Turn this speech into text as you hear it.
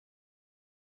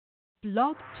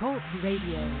Blog Talk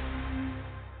Radio.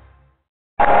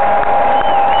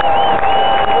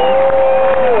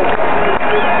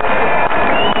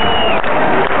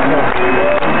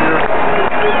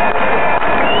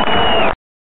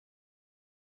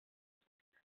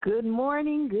 Good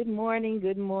morning, good morning,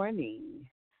 good morning.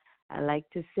 I like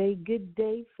to say good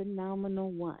day, phenomenal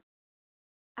one.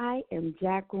 I am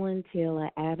Jacqueline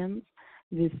Taylor Adams.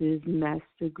 This is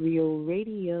Master Griot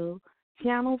Radio,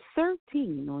 Channel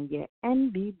 13 on your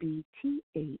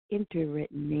NBBTA Internet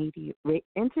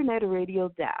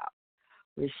Radio dial.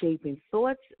 We're shaping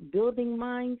thoughts, building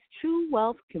minds, true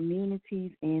wealth,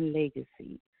 communities, and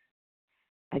legacies.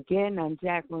 Again, I'm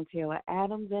Jacqueline Taylor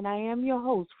Adams, and I am your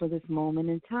host for this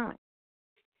moment in time.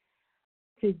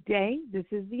 Today, this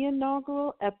is the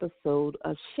inaugural episode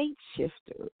of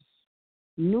Shapeshifters,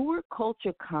 Newark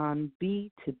Culture Con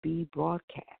B2B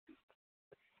broadcast.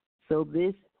 So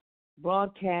this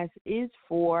broadcast is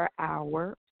for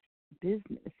our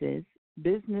businesses,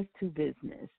 business to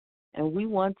business, and we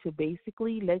want to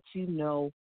basically let you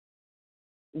know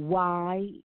why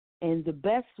and the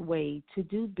best way to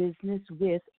do business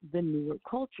with the Newark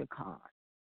Culture Con.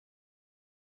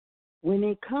 When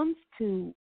it comes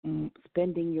to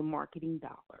spending your marketing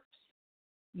dollars,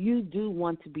 you do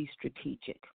want to be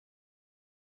strategic.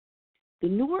 The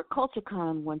Newark Culture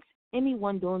Con wants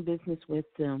anyone doing business with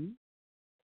them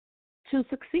to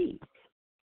succeed.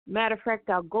 Matter of fact,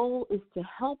 our goal is to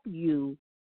help you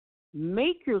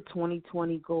make your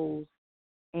 2020 goals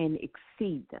and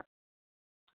exceed them.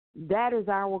 That is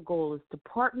our goal, is to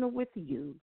partner with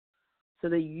you so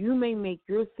that you may make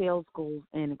your sales goals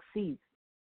and exceed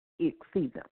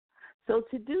them. So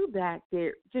to do that, there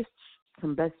are just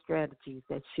some best strategies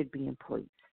that should be in place.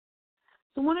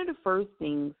 So one of the first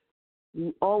things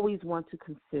you always want to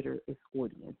consider is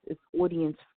audience. It's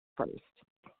audience first.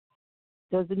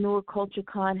 Does the Newark Culture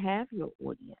Con have your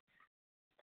audience?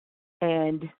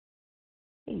 And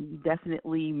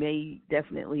you may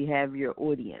definitely have your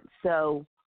audience. So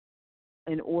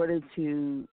in order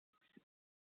to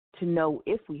know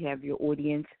if we have your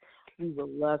audience, we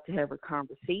would love to have a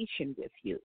conversation with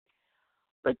you.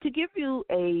 But to give you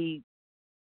a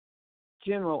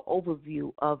general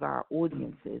overview of our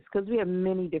audiences, because we have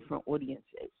many different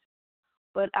audiences,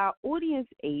 but our audience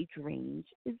age range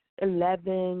is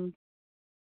 11.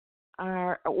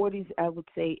 Our audience, I would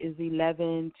say, is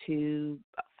 11 to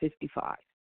 55.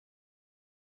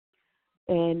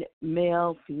 And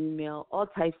male, female, all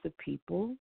types of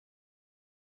people.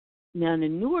 Now, in the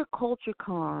Newark Culture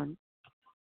Con,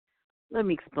 let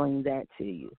me explain that to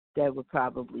you. That would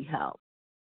probably help.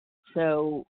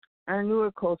 So, our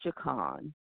Newark Culture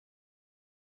Con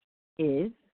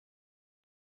is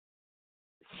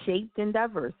shaped in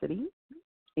diversity,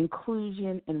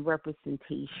 inclusion, and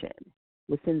representation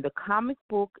within the comic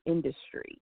book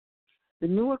industry. The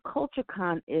Newark Culture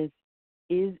Con is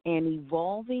an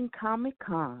evolving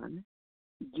Comic-Con,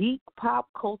 geek pop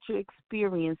culture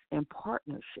experience and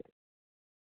partnership.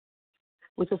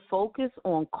 With a focus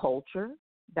on culture,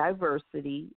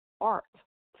 diversity, art,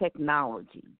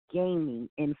 technology, gaming,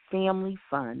 and family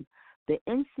fun, the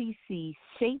NCC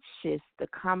shapeshifts the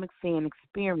comic fan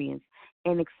experience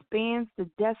and expands the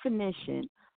definition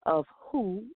of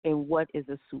who and what is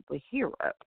a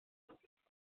superhero.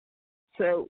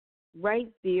 So right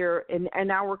there,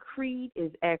 and our creed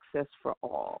is access for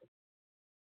all.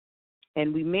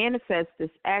 And we manifest this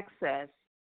access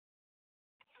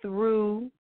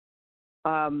through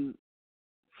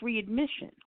free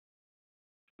admission.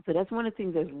 So that's one of the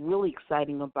things that's really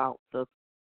exciting about the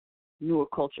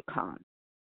Newark Culture Con.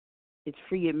 It's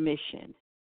free admission.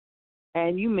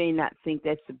 And you may not think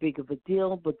that's a big of a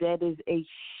deal, but that is a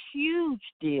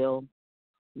huge deal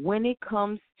when it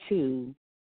comes to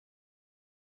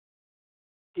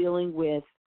dealing with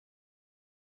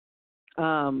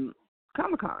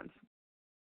Comic-Cons.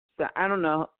 So I don't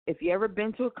know if you ever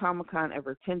been to a Comic-Con,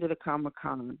 ever attended a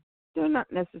Comic-Con. They're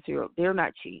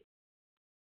not cheap.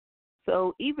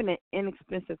 So even an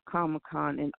inexpensive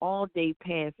Comic-Con, an all-day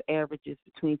pass averages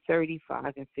between $35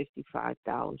 and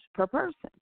 $55 per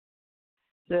person.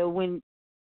 So when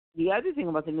the other thing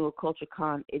about the Newark Culture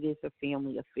Con, it is a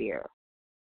family affair.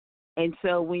 And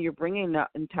so when you're bringing the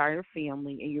entire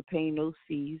family and you're paying those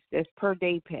fees, that's per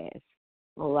day pass.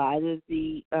 A lot of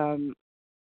the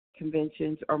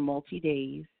conventions are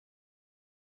multi-days.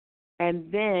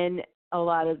 And then a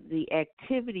lot of the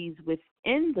activities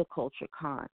within the Culture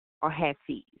Con are half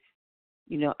fees.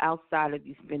 You know, outside of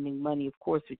you spending money, of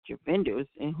course, with your vendors,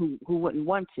 and who wouldn't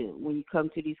want to? When you come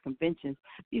to these conventions,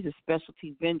 these are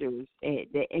specialty vendors,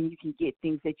 and you can get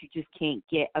things that you just can't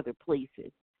get other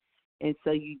places. And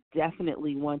so you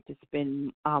definitely want to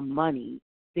spend money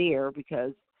there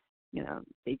because,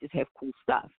 they just have cool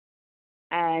stuff.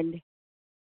 And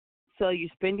so you're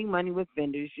spending money with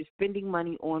vendors, you're spending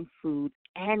money on food,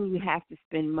 and you have to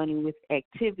spend money with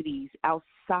activities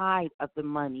outside of the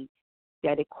money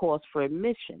that it costs for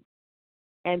admission.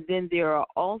 And then there are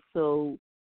also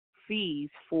fees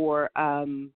for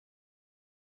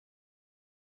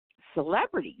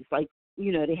celebrities. Like,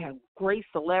 they have great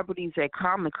celebrities at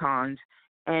Comic Cons,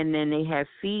 and then they have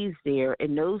fees there.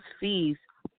 And those fees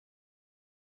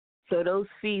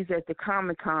at the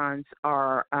Comic Cons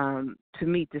are to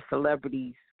meet the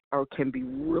celebrities or can be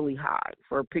really high.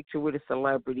 For a picture with a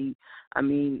celebrity, I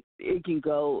mean, it can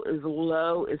go as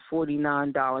low as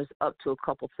 $49 up to a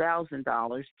couple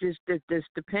 $1,000. Just this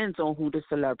depends on who the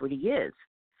celebrity is.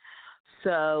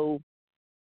 So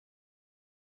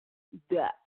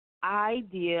the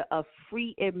idea of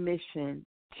free admission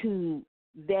to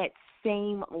that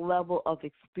same level of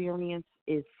experience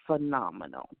is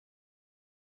phenomenal.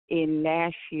 In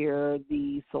last year,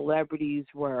 the celebrities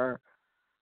were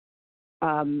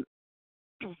BER,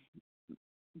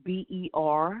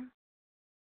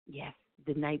 yes,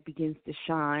 The Night Begins to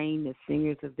Shine, the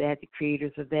singers of that, the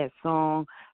creators of that song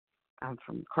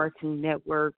from Cartoon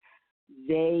Network.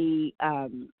 They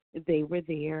were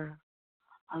there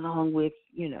along with,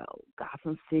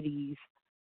 Gotham City's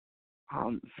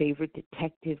favorite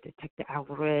detective, Detective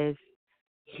Alvarez.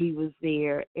 He was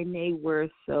there, and they were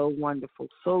so wonderful,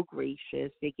 so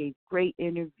gracious. They gave great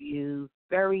interviews,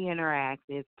 very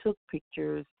interactive, took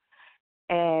pictures.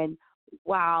 And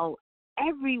while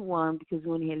everyone, because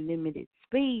we only had limited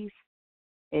space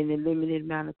and a limited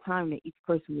amount of time that each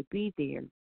person would be there,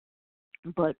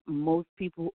 but most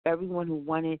people, everyone who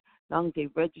wanted, as long as they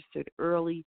registered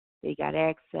early, they got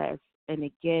access. And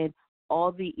again,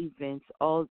 all the events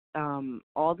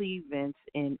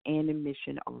and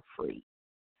admission are free.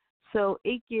 So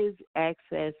it gives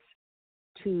access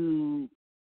to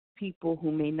people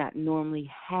who may not normally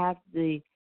have the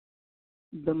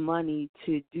money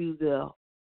to do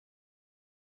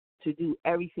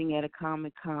everything at a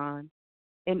Comic-Con.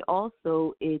 And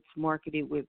also it's marketed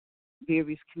with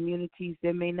various communities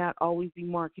that may not always be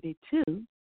marketed to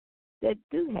that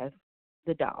do have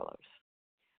the dollars.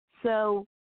 So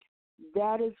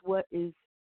that is what is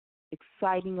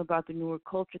exciting about the Newark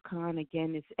Culture Con.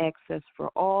 Again, it's access for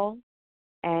all.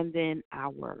 And then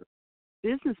our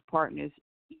business partners,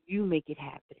 you make it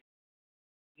happen.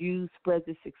 You spread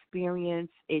this experience.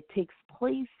 It takes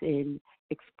place in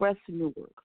Express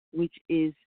Newark, which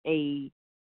is a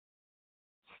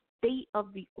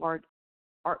state-of-the-art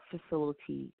art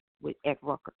facility at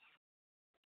Rutgers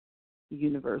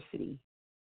University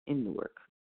in Newark.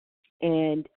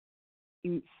 And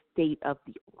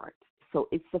state-of-the-art. So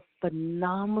it's a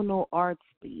phenomenal art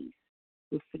space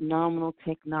with phenomenal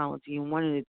technology.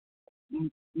 And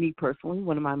me personally,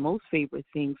 one of my most favorite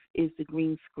things is the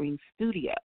green screen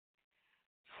studio.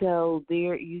 So they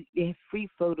have free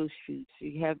photo shoots.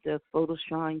 You have the Photo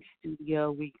Shine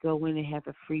studio where you go in and have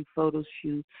a free photo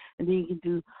shoot. And then you can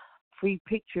do free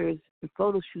pictures and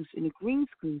photo shoots in the green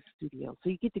screen studio. So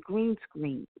you get the green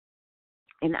screen.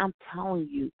 And I'm telling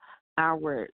you,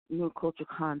 our New Culture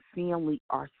Con family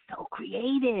are so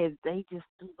creative. They just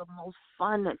do the most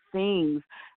fun things.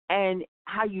 And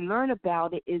how you learn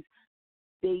about it is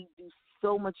they do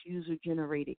so much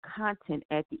user-generated content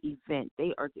at the event.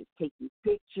 They are just taking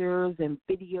pictures and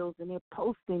videos, and they're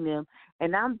posting them.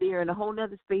 And I'm there in a whole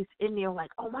other space in there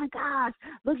like, oh, my gosh,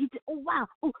 look at this. Oh, wow.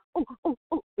 Oh.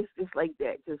 It's just like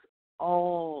that, just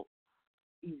all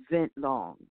event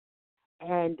long.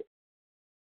 And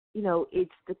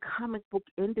it's the comic book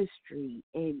industry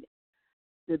and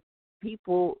the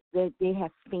people that they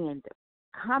have fandom.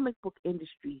 Comic book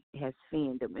industry has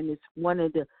fandom, and it's one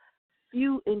of the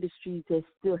few industries that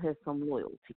still has some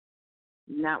loyalty.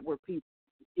 Not where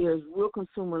there's real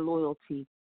consumer loyalty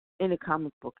in the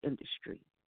comic book industry.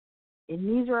 And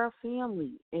these are our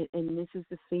family, and this is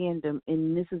the fandom,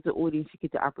 and this is the audience you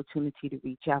get the opportunity to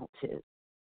reach out to.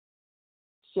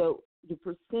 So the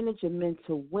percentage of men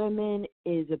to women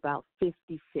is about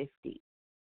 50-50.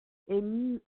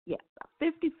 And,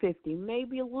 about 50-50,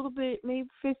 maybe a little bit, maybe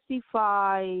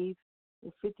 55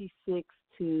 or 56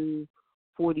 to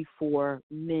 44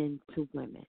 men to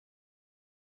women.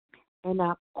 And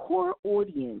our core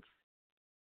audience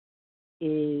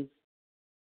is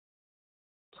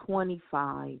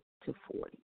 25 to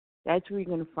 40. That's where you're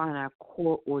going to find our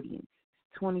core audience.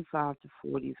 25 to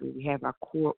 40 is where we have our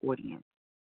core audience.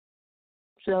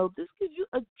 So this gives you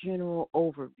a general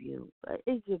overview, but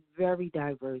it's a very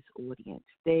diverse audience.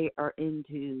 They are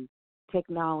into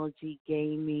technology,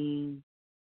 gaming,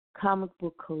 comic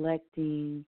book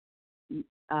collecting,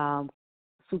 um,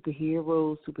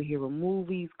 superhero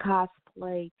movies,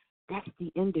 cosplay. That's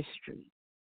the industry.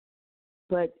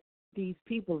 But these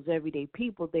people's everyday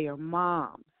people, they are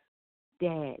moms,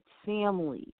 dads,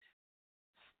 families,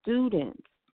 students.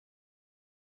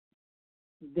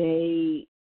 They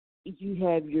You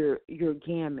have your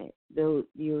gamut. Those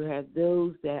you have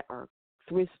those that are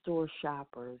thrift store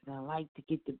shoppers and like to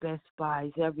get the best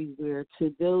buys everywhere,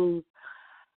 to those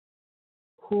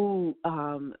who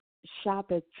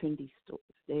shop at trendy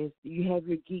stores. You have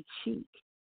your geek chic.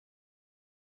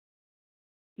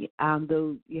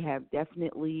 Though you have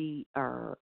definitely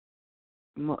a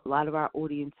lot of our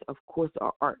audience, of course,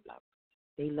 are art lovers.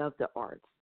 They love the arts.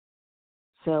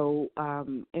 So,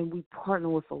 and we partner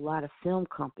with a lot of film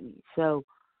companies. So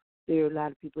there are a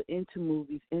lot of people into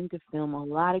movies, into film, a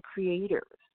lot of creators.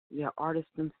 They're artists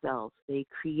themselves. They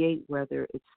create, whether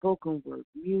it's spoken word,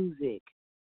 music,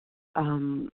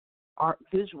 art,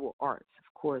 visual arts,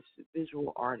 of course,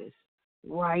 visual artists,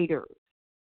 writers,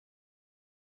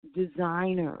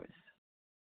 designers,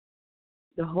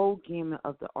 the whole gamut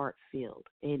of the art field,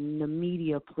 and the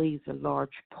media plays a large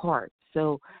part.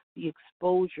 So the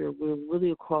exposure, we're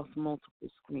really across multiple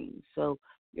screens. So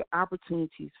your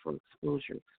opportunities for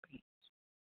exposure expand.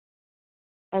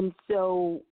 And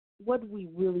so what we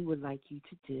really would like you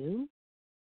to do,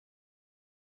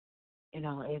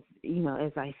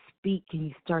 as I speak and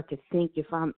you start to think,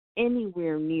 if I'm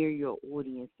anywhere near your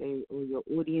audience or your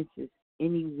audience is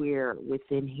anywhere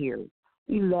within here,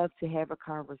 we love to have a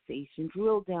conversation,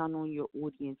 drill down on your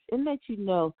audience, and let you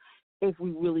know if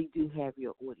we really do have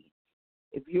your audience.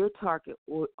 If your target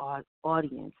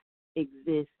audience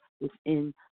exists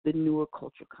within the Newark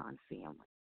Culture Con family.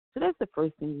 So that's the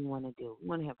first thing we want to do. We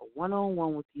want to have a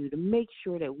one-on-one with you to make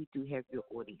sure that we do have your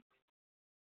audience.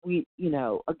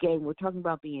 Again, we're talking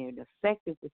about being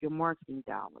effective with your marketing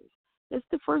dollars. That's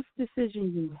the first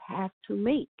decision you have to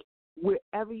make.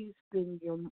 Wherever you spend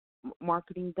your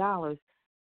marketing dollars,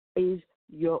 is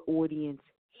your audience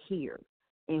here?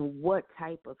 And what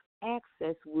type of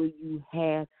access will you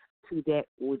have to that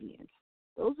audience?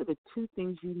 Those are the two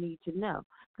things you need to know.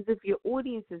 Because if your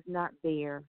audience is not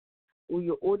there, or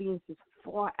your audience is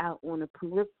far out on a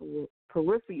peripheral,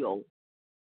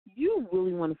 you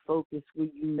really want to focus where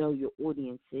you know your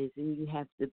audience is and you have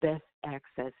the best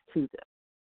access to them.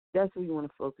 That's where you want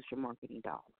to focus your marketing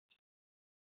dollars.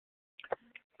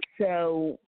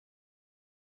 So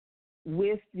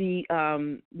with the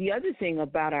other thing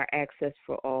about our Access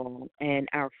for All and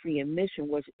our free admission,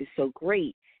 which is so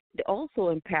great, it also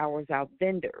empowers our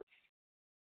vendors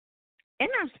and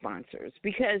our sponsors,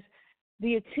 because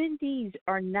the attendees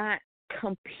are not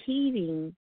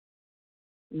competing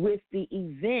with the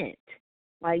event.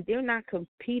 Like, they're not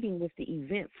competing with the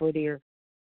event for their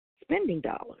spending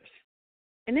dollars.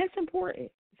 And that's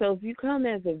important. So if you come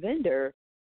as a vendor,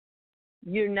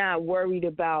 you're not worried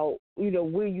about,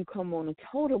 where you come on a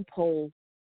totem pole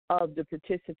of the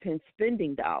participants'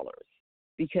 spending dollars.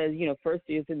 Because, first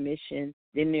there's admission,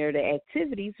 then there are the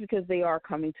activities, because they are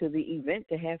coming to the event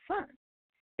to have fun.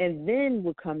 And then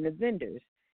will come the vendors.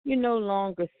 You're no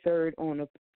longer third on a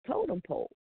totem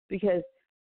pole, because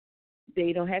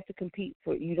you don't have to compete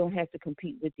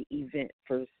with the event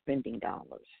for spending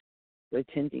dollars, for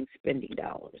attending spending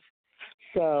dollars.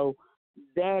 So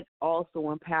that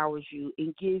also empowers you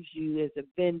and gives you, as a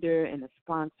vendor and a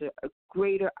sponsor, a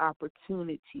greater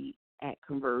opportunity at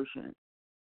conversion,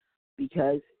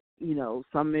 because,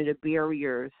 some of the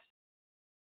barriers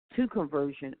to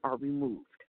conversion are removed,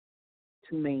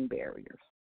 two main barriers.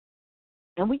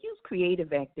 And we use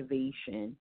creative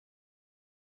activation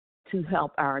to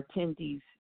help our attendees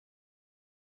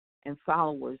and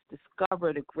followers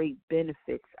discover the great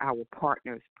benefits our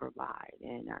partners provide,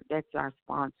 and that's our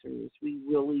sponsors. We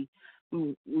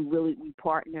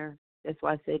partner. That's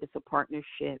why I said it's a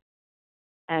partnership,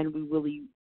 and we really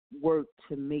work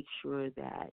to make sure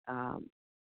that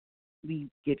we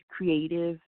get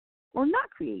creative or not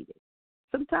creative.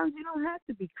 Sometimes you don't have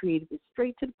to be creative. It's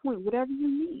straight to the point. Whatever you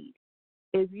need.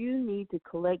 If you need to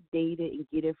collect data and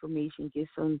get information, get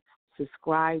some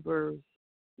subscribers,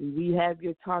 we have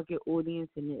your target audience,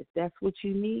 and if that's what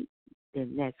you need,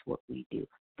 then that's what we do.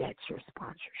 That's your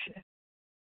sponsorship.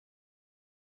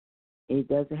 It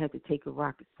doesn't have to take a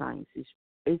rocket science.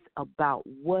 It's about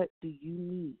what do you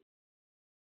need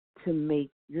to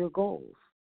make your goals.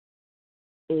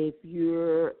 If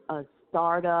you're a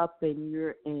startup and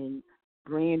you're in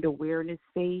brand awareness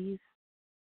phase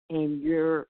and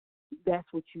you're That's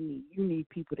what you need. You need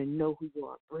people to know who you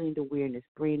are. Brand awareness,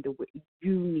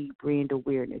 You need brand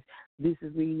awareness. This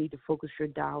is where you need to focus your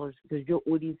dollars because your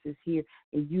audience is here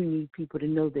and you need people to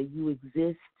know that you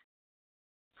exist.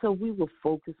 So we will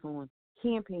focus on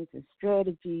campaigns and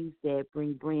strategies that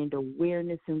bring brand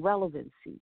awareness and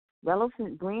relevancy.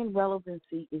 Brand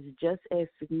relevancy is just as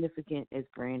significant as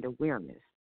brand awareness.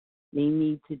 They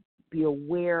need to be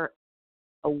aware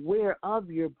of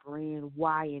your brand,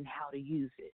 why, and how to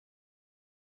use it.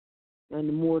 And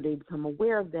the more they become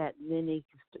aware of that, then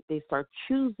they start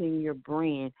choosing your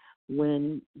brand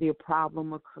when their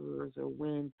problem occurs or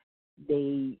when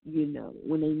they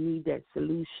need that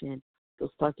solution.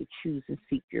 They'll start to choose and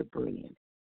seek your brand.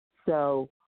 So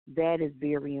that is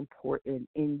very important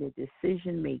in the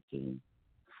decision making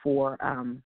for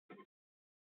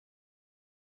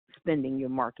spending your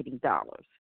marketing dollars.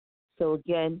 So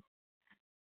again,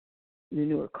 the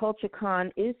Newark Culture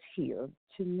Con is here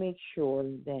to make sure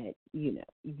that,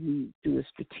 you do a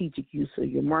strategic use of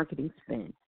your marketing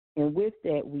spend. And with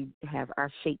that, we have our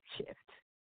Shapeshift.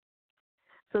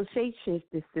 So Shapeshift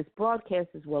is this broadcast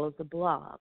as well as a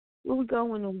blog where we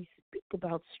go in and we speak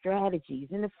about strategies.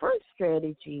 And the first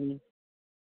strategy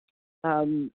I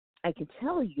can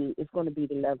tell you is going to be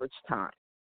the leverage time.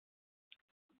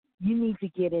 You need to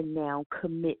get in now,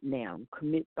 commit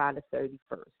by the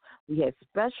 31st. We have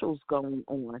specials going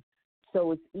on,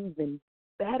 so it's even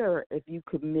better if you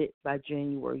commit by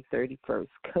January 31st.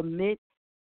 Commit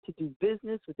to do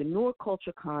business with the Newark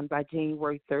Culture Con by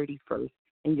January 31st,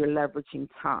 and you're leveraging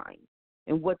time.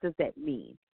 And what does that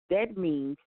mean? That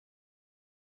means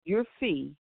your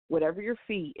fee, whatever your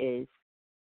fee is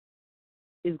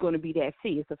going to be that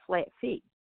fee. It's a flat fee.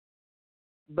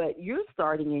 But you're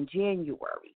starting in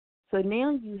January. So now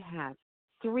you have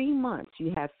 3 months.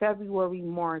 You have February,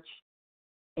 March,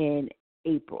 and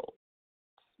April.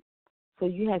 So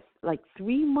you have like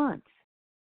 3 months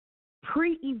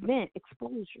pre-event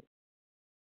exposure.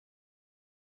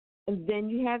 And then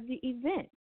you have the event,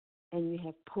 and you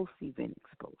have post-event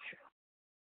exposure.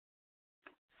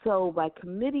 So by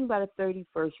committing by the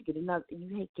 31st, you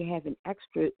can have an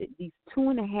extra at least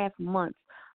 2.5 months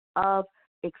of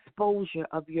exposure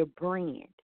of your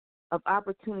brand, of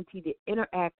opportunity to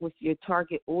interact with your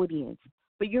target audience.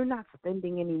 But you're not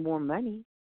spending any more money.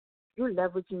 You're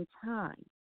leveraging time.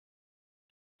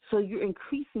 So you're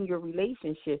increasing your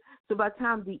relationship. So by the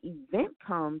time the event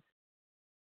comes,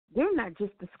 they're not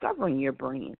just discovering your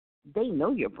brand. They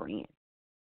know your brand.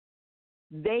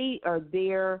 They are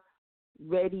there,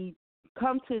 ready,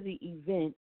 come to the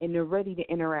event, and they're ready to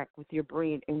interact with your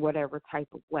brand in whatever type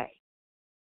of way.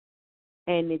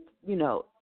 And it's,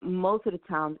 most of the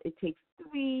time it takes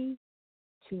 3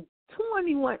 to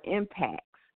 21 impacts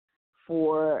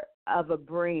of a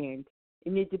brand,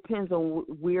 and it depends on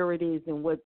where it is and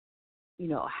what,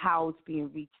 how it's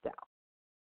being reached out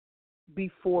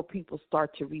before people start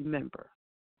to remember.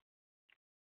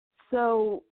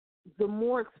 So the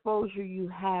more exposure you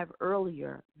have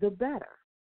earlier, the better.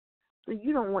 So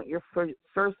you don't want your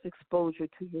first exposure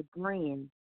to your brand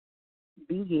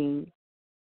being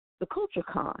the Culture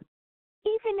Con.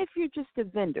 Even if you're just a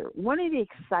vendor, one of the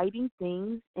exciting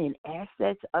things and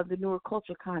assets of the Newark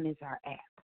Culture Con is our app.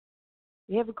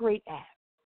 We have a great app.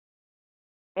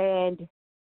 And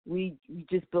we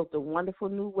just built a wonderful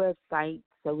new website.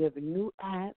 So we have a new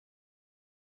app.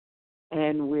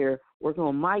 And we're working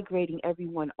on migrating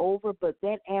everyone over. But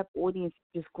that app audience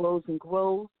just grows and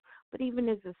grows. But even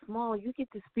as a small, you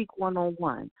get to speak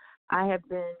one-on-one. I have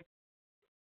been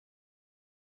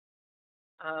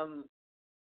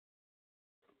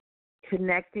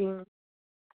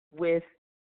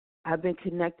I've been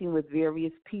connecting with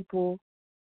various people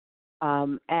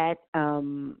on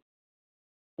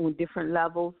different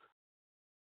levels,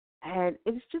 and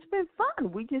it's just been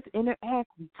fun. We just interact,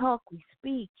 we talk, we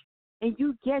speak, and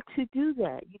you get to do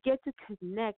that. You get to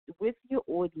connect with your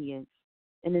audience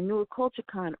and the Newark Culture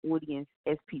Con audience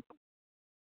as people.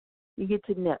 You get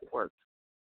to network,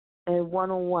 and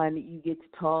one-on-one, you get to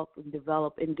talk and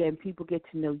develop, and then people get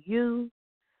to know you.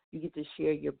 You get to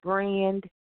share your brand.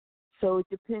 So it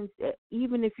depends,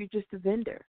 even if you're just a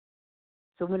vendor.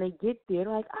 So when they get there,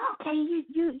 they're like, oh, okay,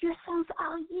 you're so,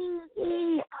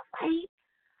 yeah,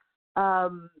 all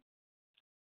right.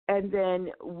 And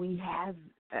then we have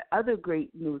other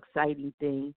great new exciting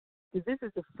thing, because this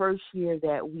is the first year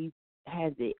that we've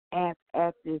had the app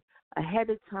active ahead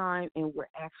of time, and we're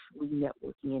actually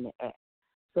networking in the app.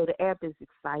 So the app is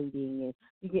exciting, and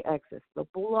you can access the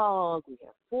blog. We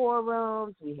have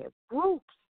forums. We have groups.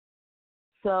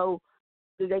 So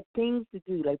like things to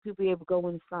do. Like people be able to go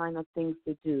and sign up things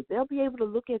to do. They'll be able to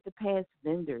look at the past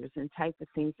vendors and type of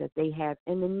things that they have,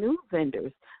 and the new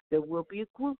vendors. There will be a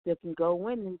group that can go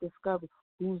in and discover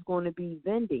who's going to be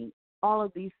vending all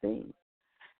of these things.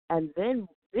 And then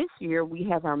this year we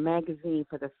have our magazine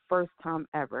for the first time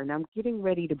ever, and I'm getting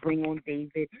ready to bring on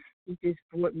David. He just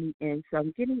brought me in, so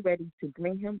I'm getting ready to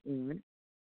bring him on,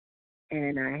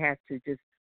 and I have to just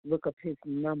look up his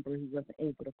number. He wasn't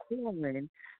able to call in,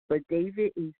 but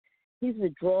David he's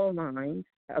with Draw Lines,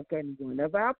 again, one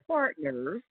of our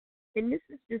partners, and this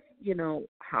is just,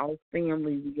 how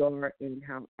family we are and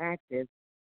how active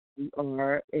we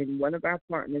are. And one of our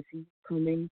partners, he's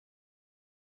coming.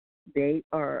 They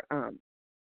are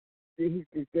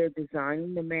they're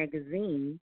designing the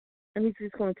magazine, and he's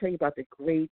just going to tell you about the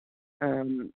great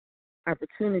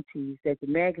opportunities that the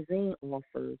magazine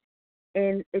offers.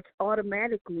 And it's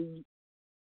automatically,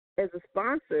 as a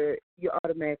sponsor, you're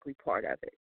automatically part of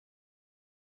it.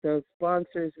 So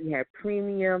sponsors, we have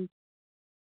premium,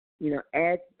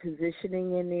 ad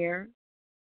positioning in there.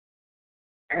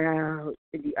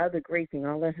 The other great thing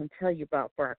I'll let him tell you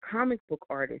about for our comic book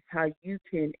artists, how you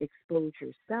can expose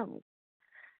yourself.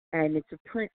 And it's a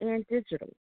print and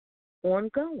digital,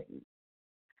 ongoing.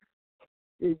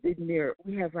 We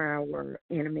have our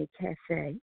anime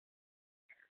cafe.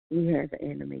 We have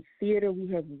anime theater. We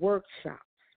have workshops,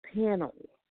 panels,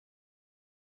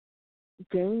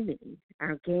 gaming,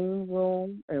 our game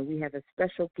room. We have a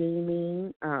special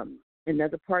gaming.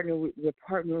 Another partner we're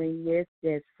partnering with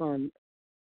that's from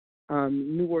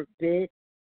Newark Bit,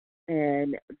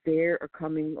 and they are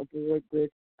coming aboard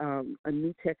with a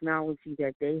new technology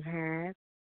that they have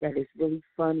that is really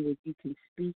fun, where you can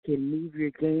speak and move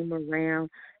your game around,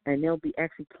 and they'll be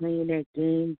actually playing that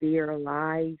game there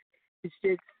live. It's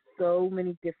just so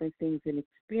many different things and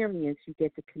experience you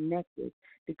get to connect with.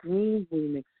 The green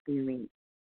room experience.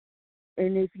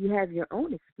 And if you have your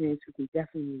own experience, we can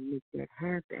definitely make that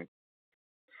happen.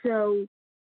 So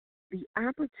the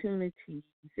opportunities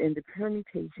and the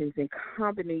permutations and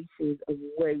combinations of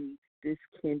ways this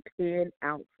can pan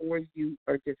out for you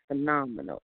are just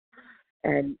phenomenal.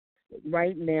 And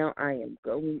right now I am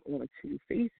going on to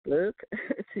Facebook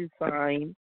to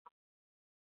find,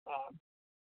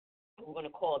 we're going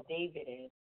to call David in.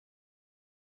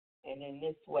 And in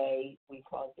this way, we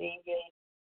call David.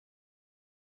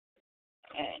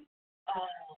 And,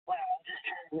 wow, I'm just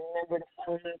trying to remember the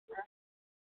phone number.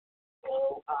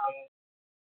 So,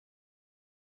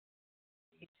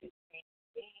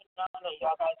 no,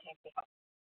 y'all got to take it out.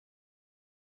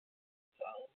 So,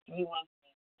 you want to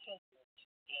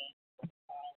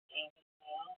David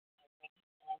now, and we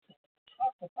want to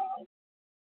talk about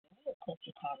the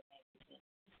culture content.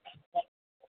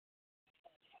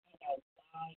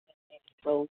 Why it's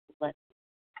so selective.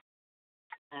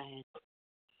 And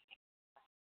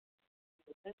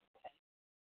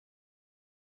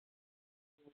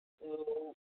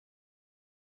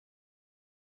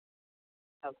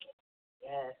okay.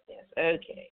 Yes.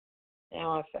 Okay.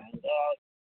 Now I found out.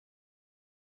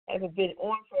 I haven't been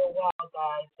on for a while,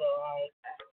 guys, so I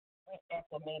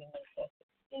acclimated myself to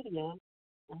the studio.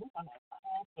 I'm going to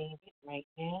call David right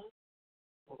now.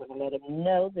 We're going to let him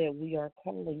know that we are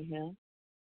calling him.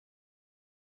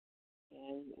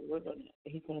 And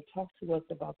he's going to talk to us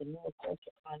about the Newark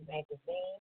Culture Con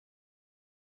magazine.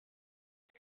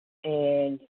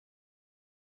 And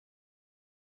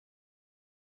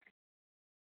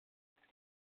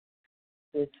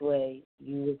this way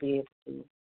you will be able to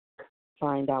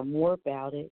find out more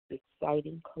about it,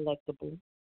 exciting, collectible,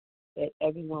 that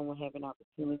everyone will have an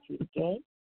opportunity to get,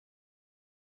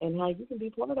 and how you can be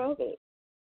part of it.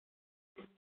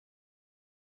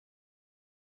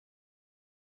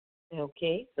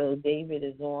 Okay, so David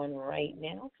is on right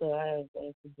now, so I am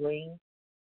going to bring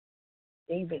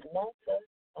David Malta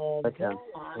of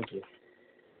Jawline. Thank you.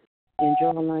 And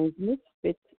Jawline's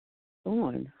Misfits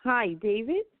on. Hi,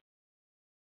 David.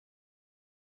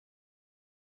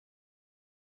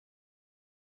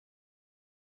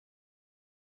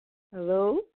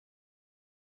 Hello?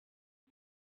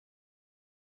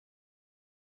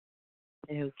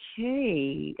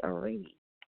 Okay, all right.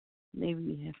 Maybe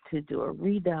we have to do a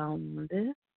redown on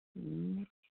this.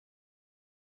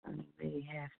 I may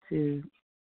have to.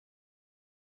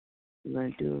 We're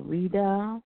going to do a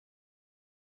redown.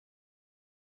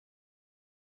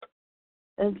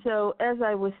 And so, as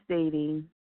I was stating,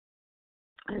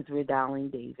 as we're dialing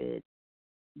David,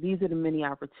 these are the many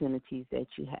opportunities that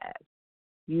you have.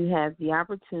 You have the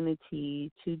opportunity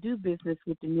to do business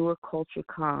with the Newark Culture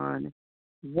Con,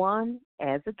 one,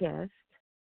 as a guest.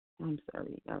 I'm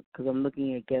sorry, because I'm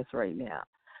looking at guests right now.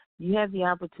 you have the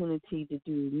opportunity to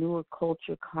do Newark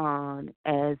Culture Con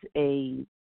as a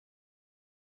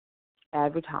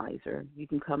advertiser. You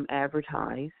can come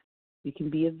advertise. You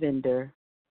can be a vendor.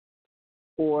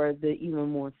 Or the even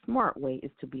more smart way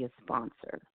is to be a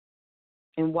sponsor.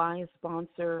 And why a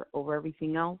sponsor over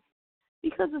everything else?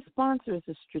 Because a sponsor is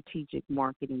a strategic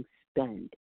marketing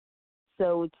spend.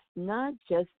 So it's not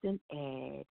just an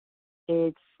ad.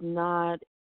 It's not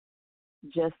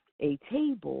just a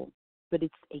table, but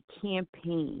it's a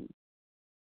campaign.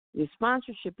 Your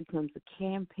sponsorship becomes a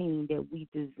campaign that we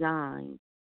design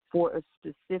for a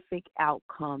specific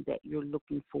outcome that you're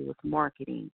looking for with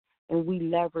marketing. And we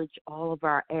leverage all of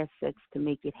our assets to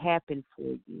make it happen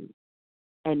for you.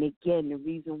 And again, the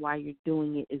reason why you're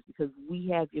doing it is because we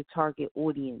have your target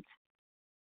audience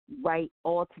right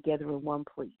all together in one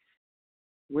place.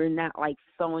 We're not like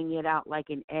throwing it out like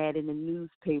an ad in the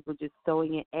newspaper, just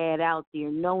throwing an ad out there,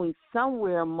 knowing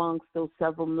somewhere amongst those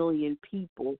several million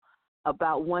people,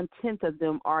 about 1/10 of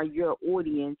them are your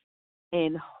audience,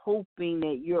 and hoping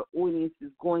that your audience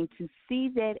is going to see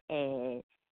that ad,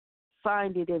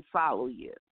 find it, and follow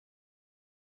you.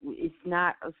 It's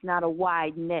not a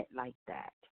wide net like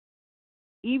that.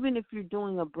 Even if you're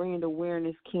doing a brand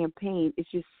awareness campaign, it's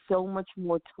just so much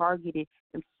more targeted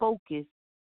and focused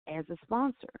as a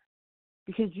sponsor,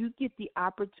 because you get the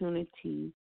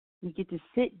opportunity, you get to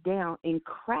sit down and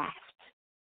craft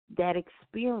that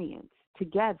experience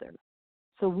together.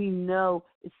 So we know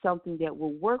it's something that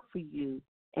will work for you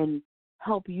and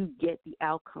help you get the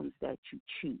outcomes that you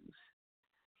choose.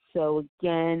 So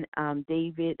again,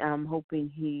 David, I'm hoping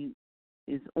he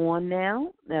is on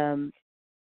now. I'm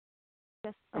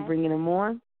bringing him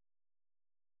on.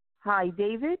 Hi,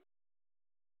 David.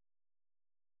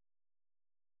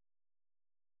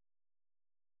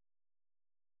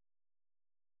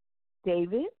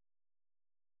 David?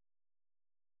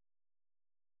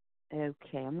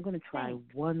 Okay, I'm going to try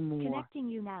one more. Connecting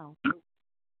you now.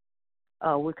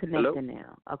 Oh, we're connecting Hello?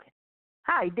 now. Okay.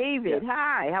 Hi, David. Yes.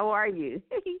 Hi, how are you?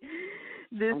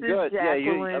 This I'm is good.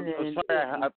 Jacqueline.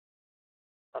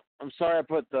 I'm sorry I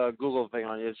put the Google thing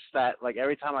on you. It's that, like,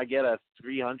 every time I get a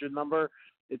 300 number,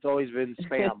 it's always been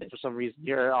spam for some reason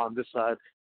here on this side.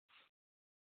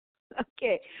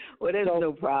 Okay. Well, that's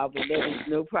no problem. That is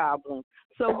no problem.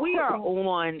 So we are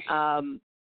on,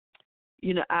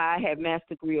 I have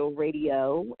Master Grill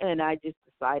Radio, and I just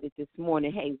decided this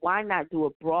morning, hey, why not do a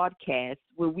broadcast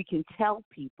where we can tell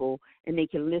people and they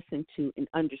can listen to and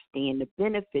understand the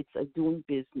benefits of doing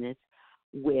business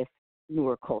with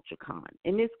Newark Culture Con.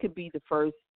 And this could be the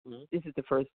first, This is the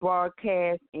first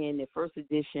broadcast and the first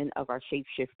edition of our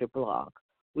Shapeshifter blog,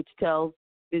 which tells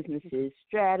businesses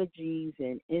strategies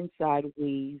and inside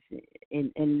ways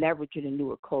and leveraging the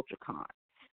Newark Culture Con.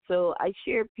 So I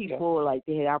share people like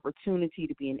they had opportunity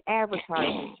to be an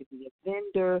advertiser, to be a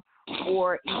vendor,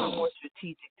 or even more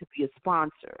strategic, to be a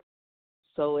sponsor.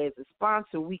 So as a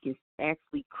sponsor, we can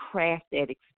actually craft that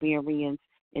experience,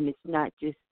 and it's not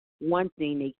just one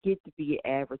thing. They get to be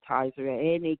an advertiser,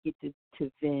 and they get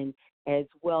to vend, as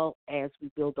well as we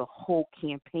build a whole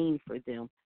campaign for them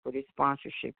for their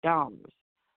sponsorship dollars.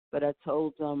 But I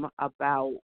told them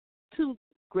about two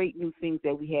great new things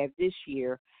that we have this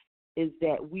year is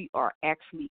that we are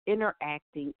actually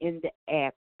interacting in the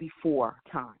app before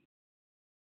time.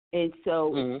 And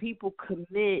so if people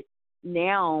commit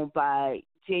now by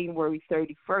January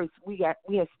 31st, we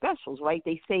have specials, right?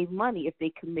 They save money if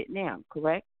they commit now,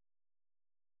 correct?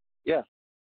 Yeah.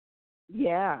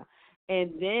 Yeah.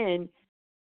 And then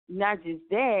not just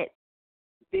that,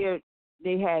 they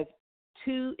have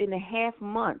 2.5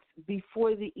 months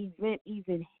before the event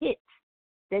even hits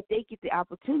that they get the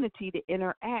opportunity to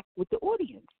interact with the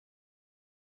audience.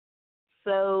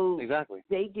 So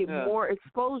they get more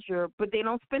exposure, but they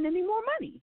don't spend any more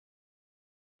money.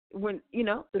 When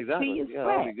the fee is flat.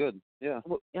 That'd be good. Yeah.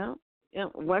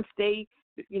 Once they,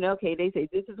 they say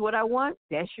this is what I want,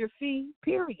 that's your fee,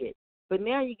 period. But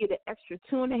now you get an extra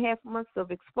 2.5 months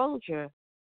of exposure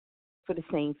for the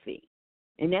same fee,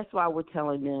 and that's why we're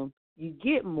telling them you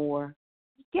get more,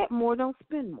 don't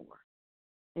spend more.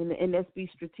 And let's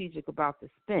be strategic about the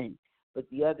spend. But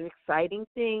the other exciting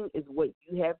thing is what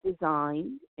you have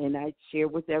designed, and I share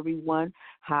with everyone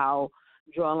how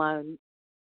Drawline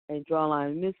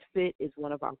Misfit is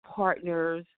one of our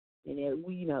partners, and that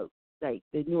we, like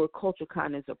the Newark Culture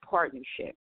Con is a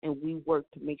partnership, and we work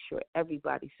to make sure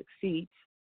everybody succeeds.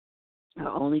 Our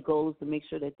only goal is to make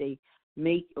sure that they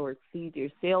make or exceed their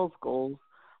sales goals,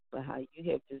 but how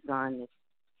you have designed this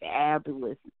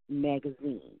fabulous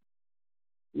magazine.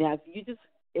 Now,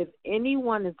 if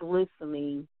anyone is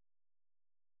listening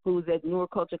who was at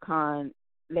Newark Culture Con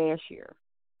last year,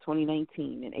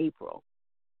 2019 in April,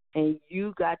 and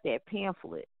you got that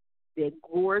pamphlet, that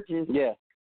gorgeous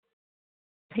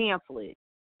pamphlet,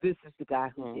 this is the guy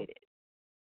who did it.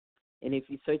 And if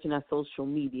you're searching on social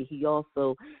media, he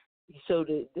also showed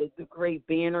the great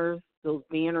banners, those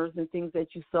banners and things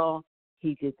that you saw.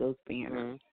 He did those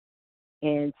banners.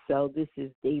 And so this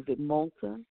is David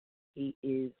Malta. He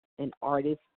is an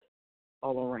artist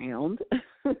all around.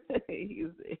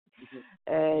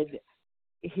 And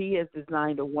he has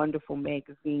designed a wonderful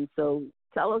magazine. So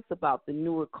tell us about the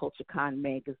Newark CultureCon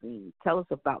magazine. Tell us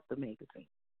about the magazine.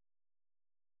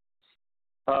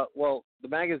 Well, the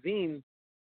magazine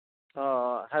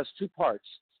has two parts.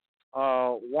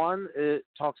 One, it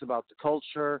talks about the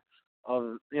culture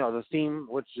of, the theme,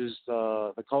 which is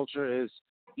the culture is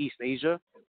East Asia,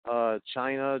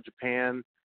 China, Japan,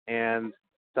 and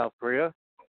South Korea.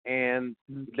 And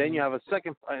then you have a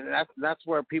second, and that's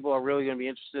where people are really going to be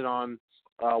interested on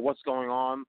what's going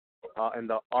on in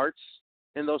the arts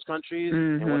in those countries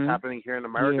and what's happening here in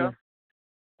America.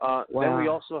 Then we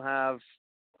also have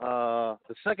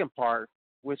the second part,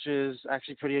 which is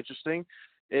actually pretty interesting,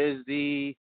 is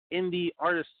the indie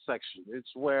artist section. It's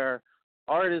where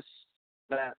artists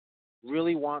that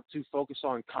really want to focus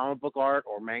on comic book art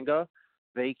or manga,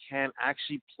 they can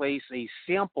actually place a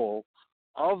sample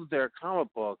of their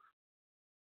comic book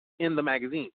in the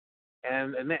magazine.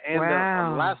 And on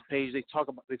the last page they talk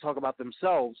about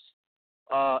themselves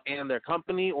and their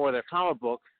company or their comic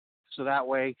book, so that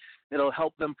way it'll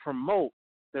help them promote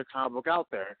their comic book out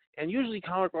there. And usually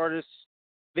comic artists,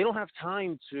 they don't have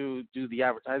time to do the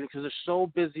advertising because they're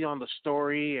so busy on the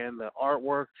story and the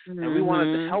artwork, and we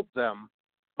wanted to help them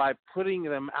by putting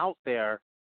them out there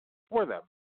for them,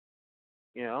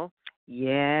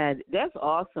 Yeah, that's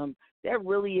awesome. That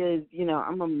really is,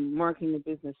 I'm a marketing and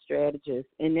business strategist,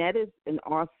 and that is an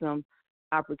awesome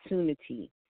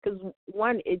opportunity because,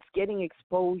 one, it's getting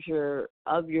exposure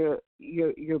of your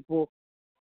book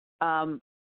on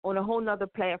a whole nother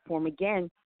platform, again,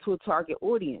 to a target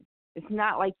audience. It's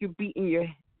not like you're beating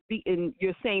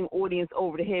your same audience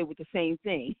over the head with the same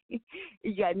thing.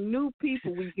 You got new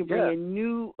people where you can bring in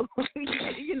new,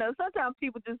 sometimes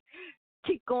people just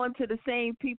keep going to the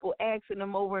same people, asking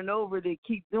them over and over to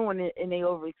keep doing it, and they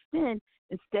overextend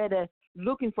instead of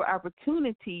looking for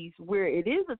opportunities where it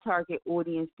is a target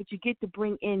audience, but you get to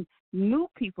bring in new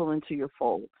people into your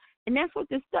fold. And that's what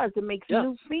this does. It makes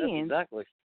new fans. Exactly.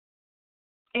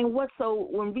 And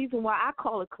one reason why I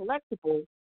call it collectible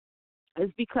is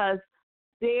because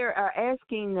they are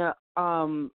asking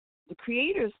the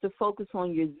creators to focus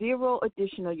on your 0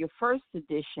 edition or your first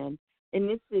edition, and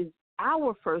this is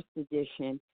our first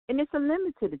edition, and it's a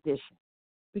limited edition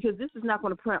because this is not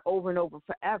going to print over and over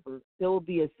forever. There will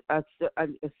be a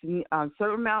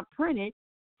certain amount printed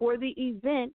for the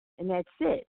event, and that's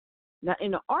it. Now,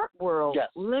 in the art world,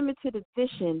 limited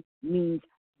edition means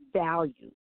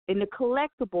value. In the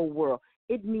collectible world,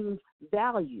 it means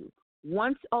value.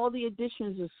 Once all the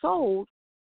editions are sold,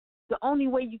 the only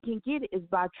way you can get it is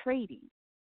by trading,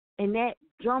 and that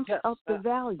jumps up the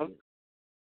value.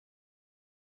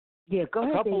 Yeah, go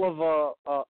ahead. A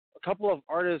couple of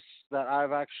artists that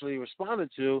I've actually responded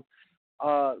to,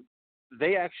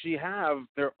 they actually have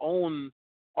their own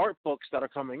art books that are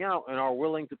coming out and are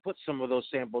willing to put some of those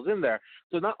samples in there.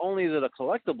 So not only is it a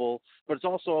collectible, but it's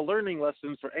also a learning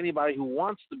lesson for anybody who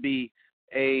wants to be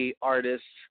a artist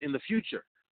in the future.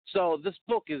 So this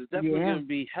book is definitely going to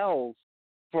be held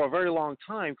for a very long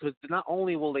time because not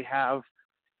only will they have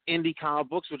indie comic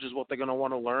books, which is what they're going to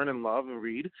want to learn and love and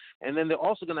read, and then they're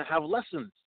also going to have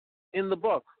lessons in the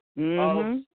book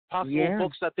of possible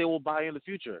books that they will buy in the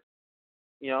future.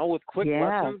 With quick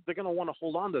lessons, they're going to want to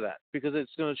hold on to that because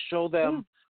it's going to show them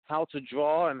how to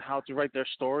draw and how to write their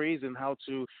stories and how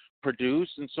to produce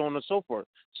and so on and so forth.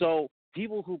 So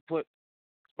people who put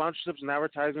sponsorships and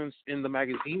advertisements in the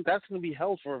magazine, that's going to be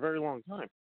held for a very long time.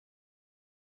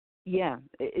 Yeah,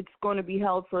 it's going to be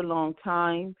held for a long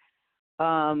time.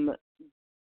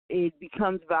 It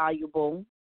becomes valuable.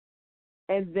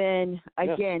 And then,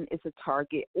 again, it's a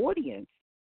target audience.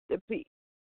 They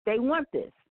want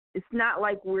this. It's not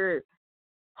like we're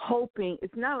hoping.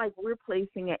 It's not like we're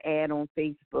placing an ad on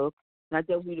Facebook. Not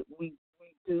that we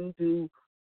do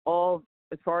all,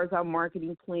 as far as our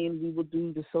marketing plan, we will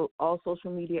do all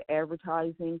social media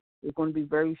advertising. We're going to be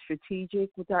very strategic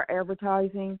with our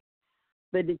advertising.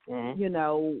 But it's,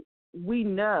 we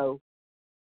know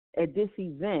at this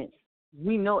event,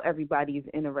 we know everybody is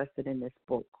interested in this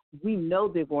book. We know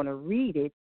they're going to read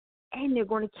it and they're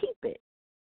going to keep it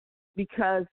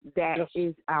because that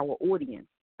is our audience.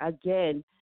 Again,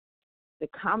 the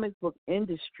comic book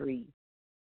industry,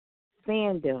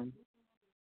 fandom,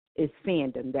 It's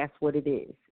fandom. That's what it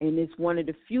is. And it's one of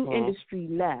the few industry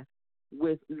left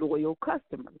with loyal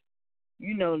customers.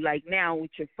 You know, like now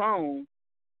with your phone,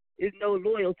 there's no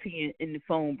loyalty in the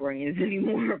phone brands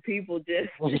anymore. People just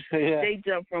they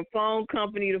jump from phone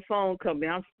company to phone company.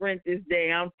 I'm Sprint this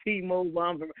day. I'm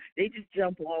T-Mobile. They just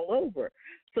jump all over.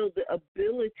 So the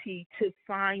ability to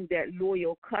find that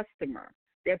loyal customer,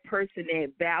 that person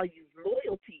that values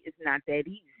loyalty, is not that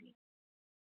easy.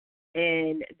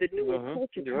 And the Newark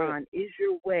Culture Con is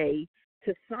your way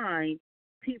to find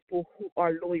people who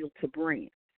are loyal to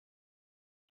brands.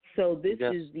 So this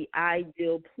is the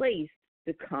ideal place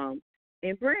to come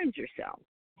and brand yourself,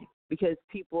 because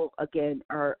people, again,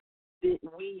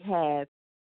 we have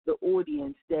the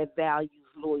audience that values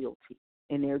loyalty,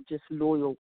 and they're just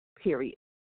loyal, period.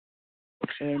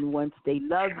 And once they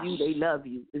love you, they love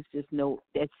you. It's just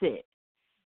that's it.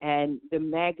 And the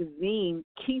magazine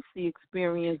keeps the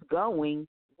experience going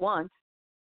once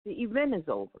the event is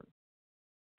over.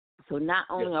 So not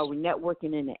only are we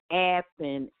networking in the app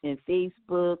and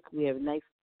Facebook, we have a nice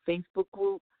Facebook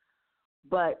group,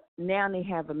 but now they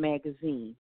have a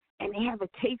magazine, and they have a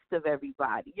taste of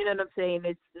everybody. You know what I'm saying?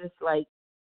 It's just like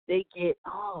they get,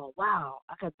 oh, wow,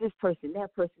 I got this person,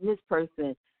 that person, this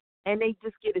person, and they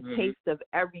just get a taste of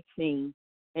everything,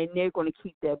 and they're going to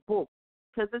keep that book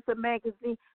because it's a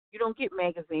magazine. You don't get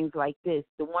magazines like this.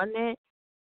 The one that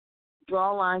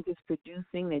Drawlines is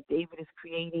producing, that David is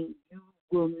creating, you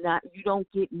don't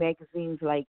get magazines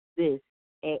like this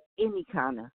at any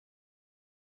kind of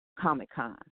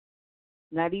Comic-Con.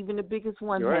 Not even the biggest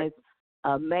one has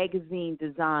a magazine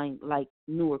design like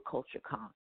Newark Culture Con.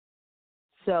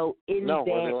 So in that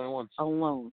we're the only ones.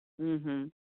 alone.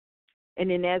 And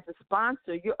then as a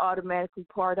sponsor, you're automatically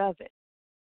part of it.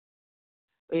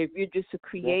 If you're just a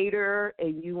creator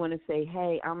and you want to say,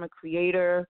 hey, I'm a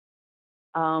creator,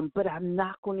 but I'm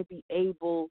not going to be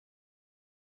able,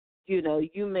 you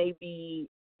may be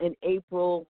in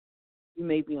April, you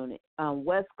may be on the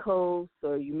West Coast,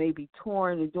 or you may be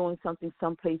touring or doing something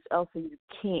someplace else and you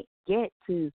can't get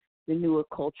to the Newark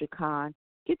Culture Con,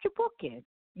 get your book in.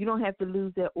 You don't have to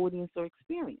lose that audience or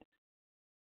experience.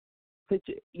 Put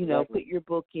your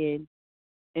book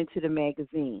into the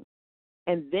magazine.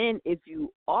 And then if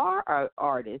you are an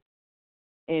artist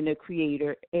and a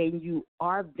creator and you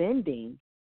are vending,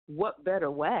 what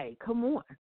better way? Come on.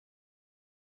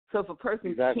 So if a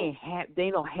person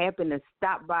they don't happen to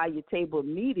stop by your table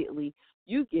immediately,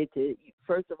 you get to,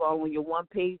 first of all, when you're one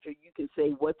pager, you can say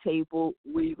what table,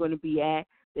 where you're going to be at,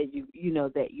 that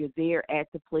that you're there at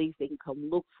the place. They can come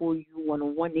look for you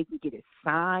one-on-one. They can get it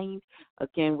signed,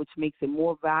 again, which makes it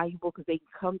more valuable because they can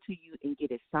come to you and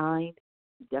get it signed.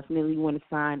 You definitely want to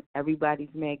sign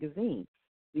everybody's magazine.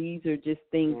 These are just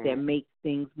things that make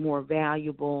things more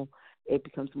valuable. It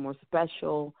becomes more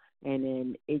special, and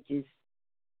then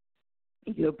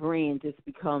your brand just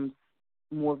becomes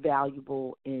more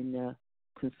valuable in the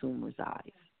consumer's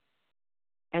eyes.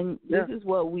 And this is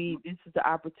the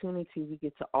opportunity we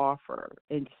get to offer.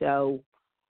 And so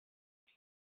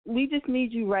we just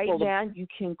need you now. You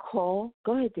can call.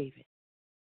 Go ahead, David.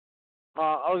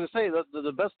 I was going to say,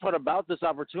 the best part about this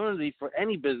opportunity for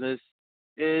any business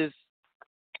is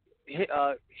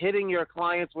hitting your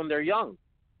clients when they're young.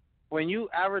 When you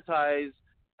advertise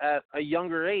at a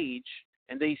younger age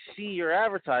and they see your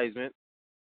advertisement,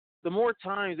 the more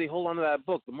times they hold on to that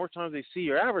book, the more times they see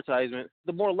your advertisement,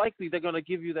 the more likely they're going to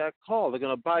give you that call. They're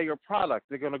going to buy your product.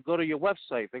 They're going to go to your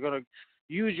website. They're going to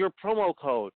use your promo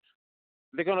code.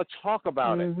 They're going to talk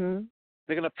about it.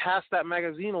 They're going to pass that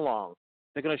magazine along.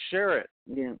 They're going to share it.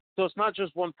 Yeah. So it's not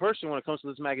just one person when it comes to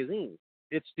this magazine.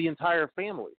 It's the entire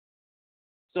family.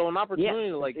 So an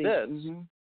opportunity like this,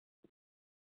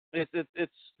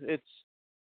 it's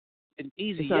an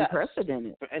easy it's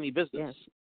unprecedented for any business. Yes.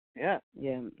 Yeah.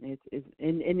 Yeah.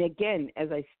 And again, as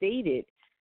I stated,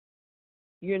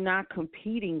 you're not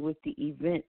competing with the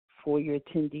event for your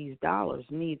attendees' dollars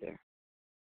neither.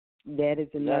 That is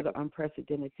another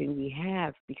unprecedented thing we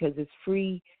have, because it's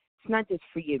free. It's not just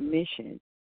free admission.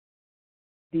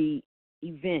 The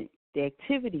event, the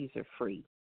activities are free.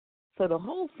 So the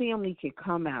whole family can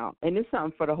come out, and it's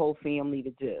something for the whole family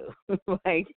to do.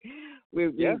 Like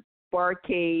we're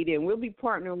Barcade, and we'll be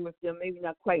partnering with them, maybe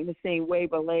not quite in the same way,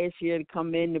 but last year to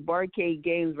come in, the Barcade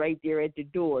games right there at the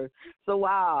door. So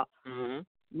while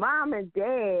mom and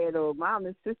dad or mom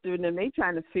and sister and them, they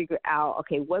trying to figure out,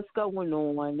 okay, what's going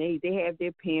on. They have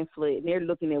their pamphlet, and they're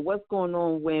looking at what's going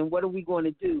on when, what are we going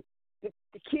to do.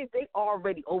 The kids, they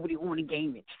already over there on the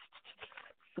game.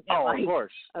 Of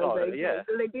course. So they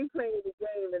be playing the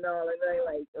game and all, and they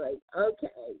like,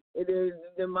 okay. It is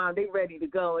the mom, they ready to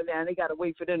go, and now they got to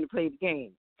wait for them to play the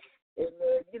game. And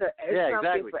then, it's Yeah, something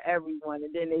exactly. for everyone.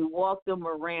 And then they walk them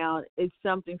around. It's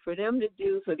something for them to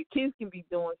do so the kids can be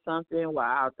doing something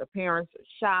while the parents are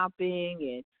shopping.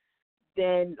 And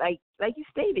then, like you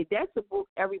stated, that's a book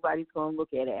everybody's going to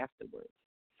look at afterwards.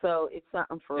 So it's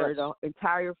something for Yes. the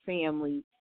entire family.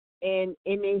 And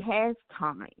it has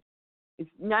time. It's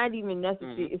not even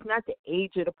necessary. Mm-hmm. It's not the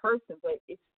age of the person, but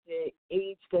it's the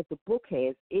age that the book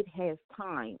has. It has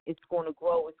time. It's going to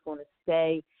grow. It's going to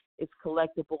stay. It's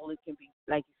collectible. It can be,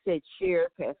 like you said, shared,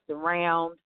 passed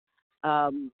around.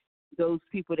 Those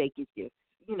people that get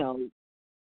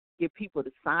people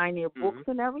to sign their books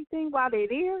and everything while they're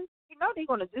there. They're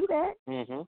going to do that.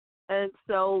 Mm-hmm. And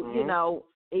so,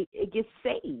 Mm-hmm. it gets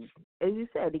saved. As you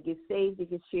said, it gets saved, it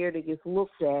gets shared, it gets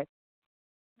looked at.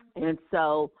 And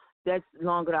so that's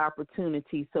longer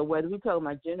opportunity. So whether we're talking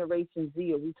about Generation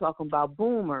Z or we're talking about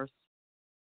boomers,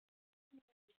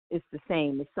 it's the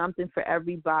same. It's something for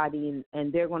everybody,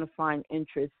 and they're going to find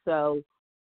interest. So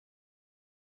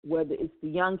whether it's the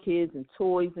young kids and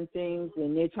toys and things,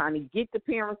 and they're trying to get the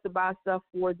parents to buy stuff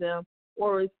for them,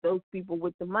 or it's those people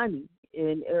with the money.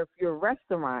 And if you're a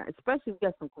restaurant, especially, we've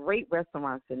got some great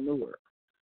restaurants in Newark.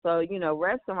 So,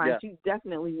 restaurants, you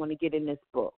definitely want to get in this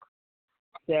book.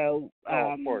 So,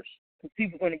 of course.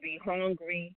 people are going to be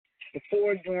hungry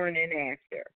before, during, and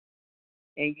after.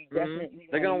 And you definitely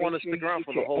they're going to want to stick around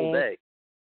for the whole day.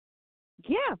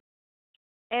 Yeah.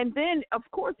 And then, of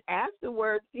course,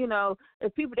 afterwards,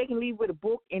 if people, they can leave with a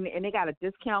book and they got a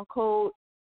discount code,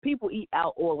 people eat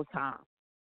out all the time.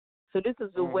 So this is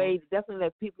a way to definitely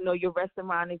let people know your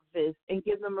restaurant exists and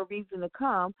give them a reason to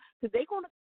come, because they're going to,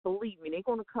 believe me, they're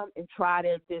going to come and try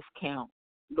their discount.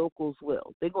 Locals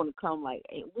will. They're going to come like,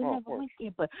 hey, we never went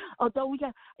there, but although we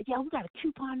got a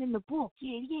coupon in the book.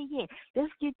 Yeah.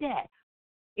 Let's get that.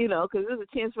 Because there's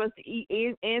a chance for us to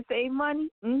eat and save money.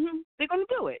 They're going to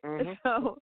do it.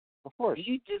 So, of course,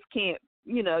 you just can't,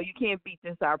 you can't beat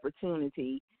this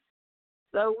opportunity.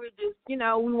 So we're just,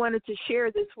 we wanted to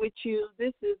share this with you.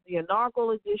 This is the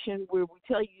inaugural edition where we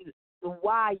tell you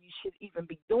why you should even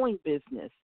be doing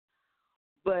business.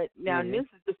 But now this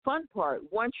is the fun part.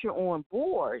 Once you're on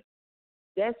board,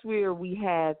 that's where we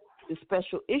have the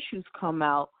special issues come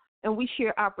out, and we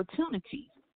share opportunities.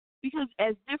 Because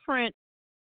as different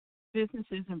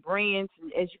businesses and brands,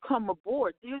 and as you come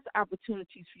aboard, there's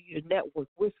opportunities for you to network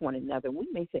with one another. We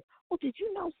may say, "Oh, did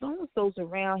you know so-and-so's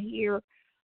around here?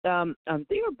 They're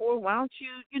aboard. Why don't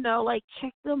you,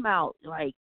 check them out?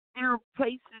 Like, there are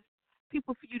places,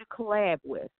 people for you to collab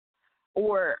with."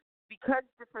 Or because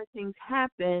different things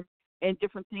happen and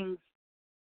different things,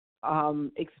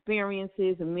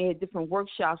 experiences, and we had different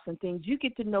workshops and things, you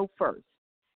get to know first.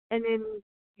 And then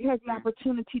you have the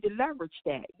opportunity to leverage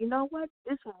that. You know what?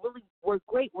 This will really work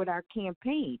great with our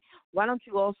campaign. Why don't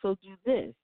you also do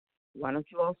this? Why don't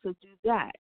you also do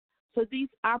that? So these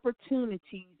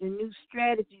opportunities and new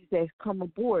strategies that come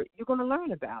aboard, you're going to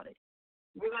learn about it.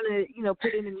 We're going to,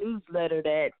 put in a newsletter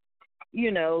that,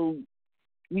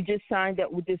 we just signed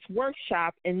up with this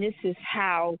workshop, and this is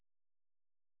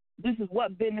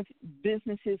what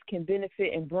businesses can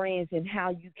benefit and brands, and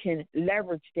how you can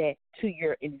leverage that to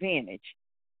your advantage.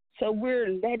 So we're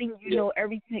letting you know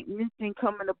everything, new thing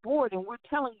coming aboard, and we're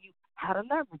telling you how to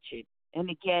leverage it. And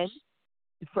again,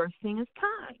 the first thing is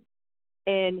time.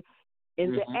 And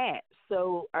in the app.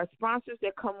 So our sponsors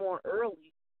that come on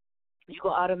early,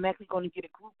 you're automatically going to get a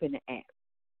group in the app.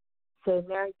 So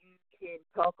now you can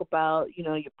talk about,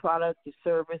 your product, your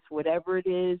service, whatever it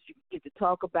is. You get to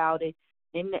talk about it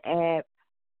in the app.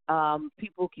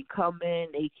 People can come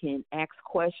in. They can ask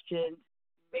questions.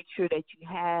 Make sure that you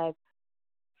have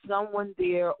someone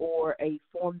there or a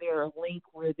form there, a link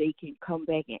where they can come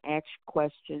back and ask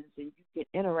questions, and you can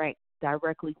interact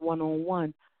directly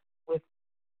one-on-one with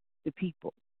the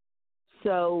people.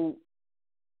 So,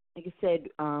 like I said,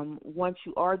 once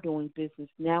you are doing business,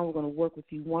 now we're going to work with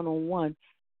you one-on-one,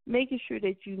 making sure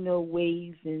that you know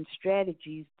ways and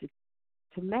strategies to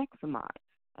maximize.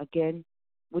 Again,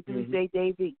 what do we say,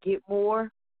 David? Get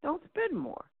more, don't spend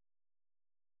more.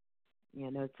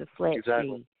 It's a flat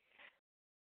fee.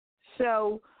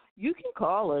 So you can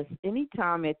call us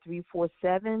anytime at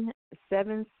 347-766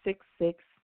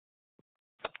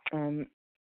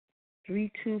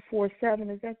 3247.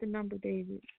 Is that the number,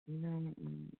 David? No,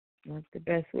 not the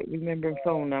best with remembering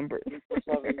phone numbers.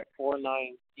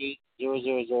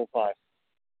 498-0005.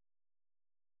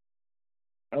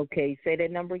 Okay, say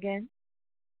that number again.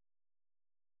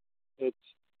 It's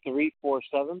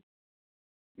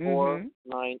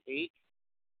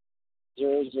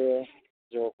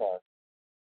 347-498-0005.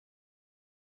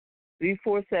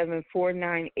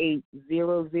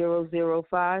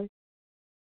 347-498-0005.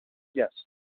 Yes.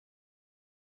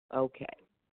 Okay.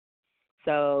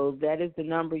 So that is the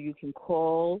number you can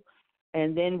call.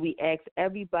 And then we ask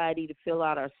everybody to fill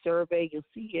out our survey. You'll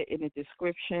see it in the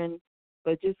description,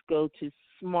 but just go to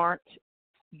smarturl.it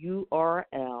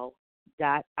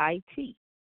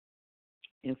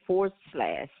and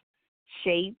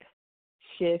 /shape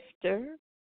shifter.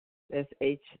 That's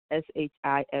Shifter.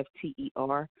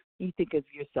 You think of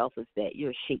yourself as that.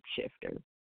 You're a shapeshifter.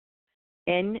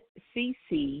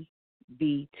 NCC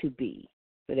B2B.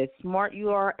 So that's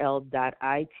smarturl.it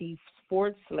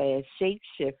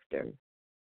 /shapeshifter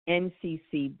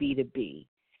NCC B2B.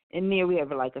 And there we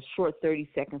have like a short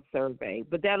 30-second survey,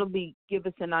 but that'll give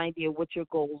us an idea of what your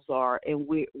goals are and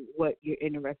what you're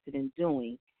interested in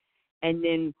doing. And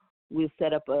then we'll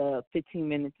set up a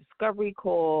 15-minute discovery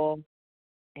call,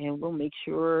 and we'll make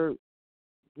sure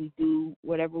we do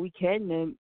whatever we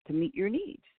can to meet your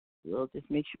needs. We'll just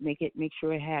make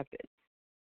sure it happens.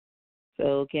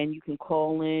 So again, you can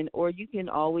call in, or you can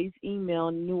always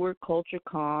email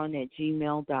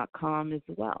newarkculturecon@gmail.com as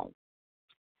well.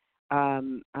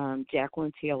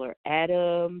 Jacqueline Taylor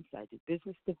Adams, I do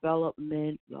business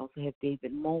development. We also have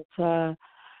David Malta,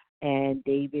 and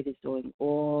David is doing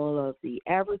all of the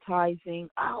advertising.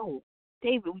 Oh,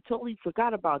 David, we totally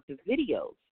forgot about the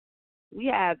videos. We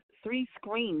have 3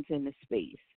 screens in the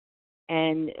space,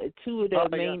 and 2 of the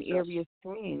main area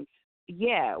screens,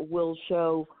 will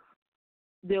show.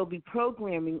 There'll be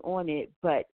programming on it,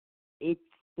 but the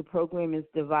program is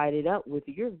divided up with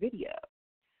your video.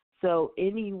 So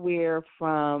anywhere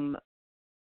from,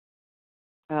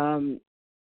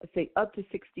 say, up to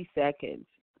 60 seconds.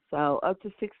 So up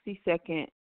to 60-second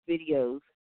videos,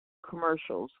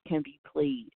 commercials can be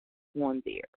played on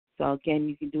there. So, again,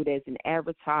 you can do it as an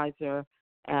advertiser.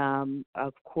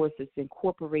 Of course, it's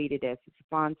incorporated as a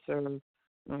sponsor.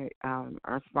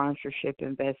 Our sponsorship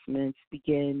investments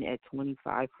begin at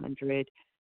 $2,500.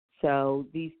 So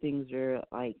these things are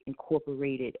like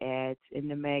incorporated ads in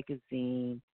the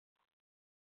magazine,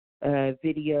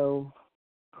 video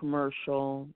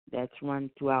commercial that's run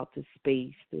throughout the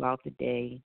space, throughout the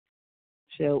day.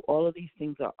 So all of these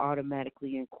things are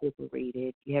automatically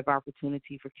incorporated. You have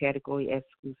opportunity for category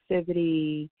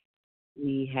exclusivity.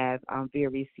 We have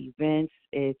various events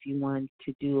if you want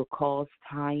to do a cause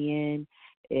tie-in,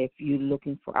 if you're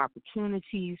looking for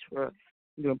opportunities for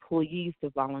your employees to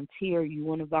volunteer, you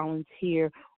want to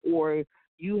volunteer, or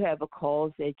you have a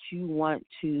cause that you want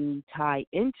to tie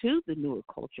into the Newark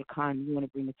Culture Con, you want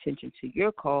to bring attention to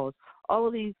your cause. All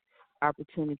of these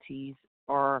opportunities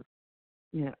are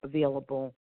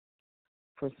available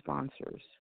for sponsors.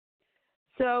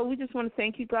 So we just want to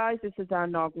thank you guys. This is our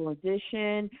inaugural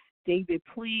edition. David,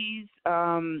 please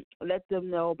let them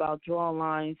know about Draw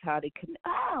Lines, how they can.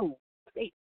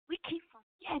 We keep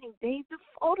forgetting, Dave, the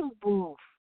photo booth.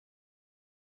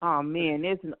 Oh man,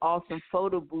 there's an awesome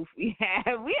photo booth we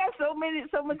have. We have so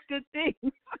much good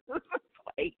things.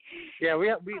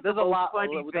 There's a lot.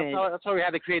 That's why we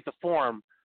had to create the form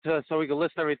so we could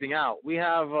list everything out. We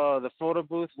have the photo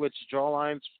booth, which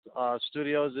Drawlines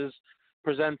Studios is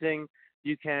presenting.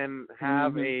 You can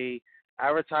have a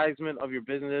advertisement of your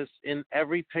business in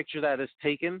every picture that is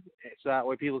taken, so that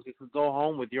way people can go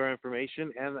home with your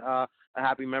information and a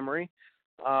happy memory.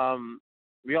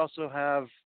 We also have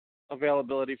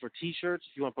availability for T-shirts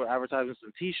if you want to put advertisements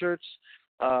in T-shirts.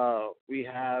 We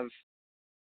have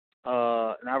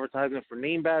an advertisement for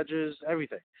name badges,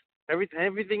 everything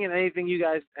and anything you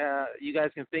guys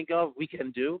can think of, we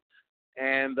can do,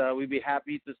 and we'd be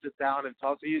happy to sit down and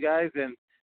talk to you guys and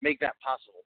make that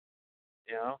possible.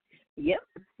 Yep.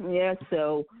 Yeah.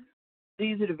 So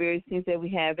these are the various things that we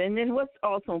have, and then what's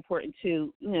also important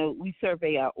too, we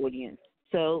survey our audience.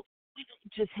 So we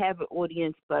don't just have an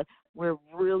audience, but we're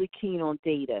really keen on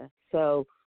data. So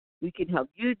we can help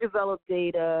you develop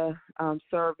data,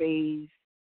 surveys,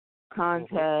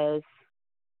 contests,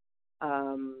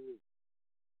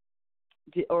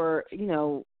 or,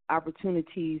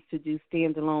 opportunities to do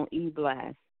standalone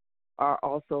e-blasts are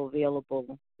also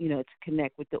available, to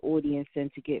connect with the audience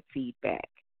and to get feedback.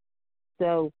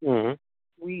 So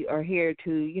we are here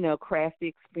to, craft the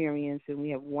experience, and we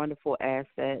have wonderful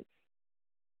assets.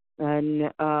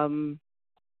 And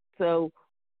so,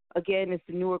 again, it's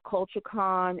the Newark Culture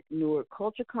Con.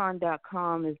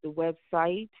 NewarkCultureCon.com is the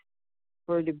website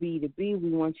for the B2B. We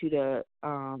want you to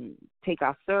take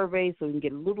our survey so we can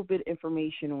get a little bit of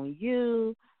information on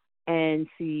you and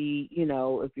see,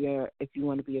 if you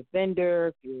want to be a vendor,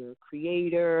 if you're a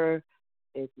creator,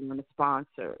 if you want to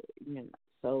sponsor,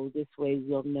 So this way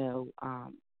we'll know,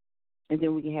 and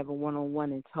then we can have a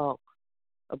one-on-one and talk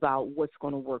about what's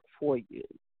going to work for you.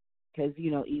 Because,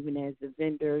 even as a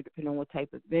vendor, depending on what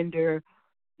type of vendor,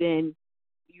 then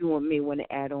may want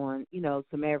to add on,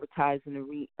 some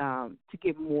advertising to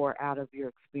get more out of your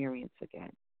experience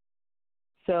again.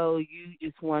 So you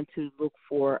just want to look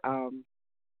for the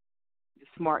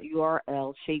smart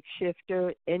URL,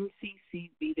 Shapeshifter, NCC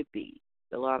B2B.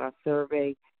 Fill out our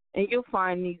survey, and you'll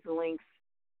find these links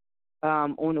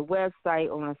on the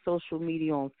website, on our social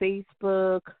media, on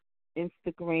Facebook,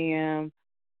 Instagram,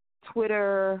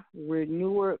 Twitter. We're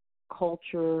Newark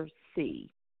Culture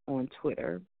C on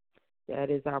Twitter. That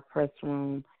is our press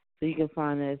room, so you can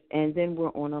find us. And then we're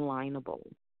on Alignable.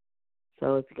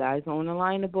 So if you guys are on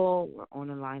Alignable, we're on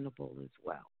Alignable as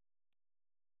well.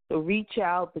 So reach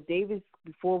out. But David,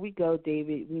 before we go,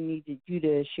 David, we need you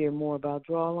to share more about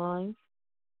draw lines.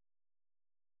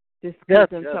 Just tell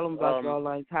them about draw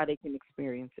lines, how they can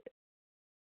experience it.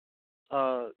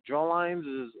 Draw lines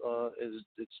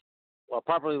it's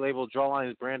properly labeled Draw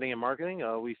Lines Branding and Marketing.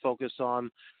 We focus on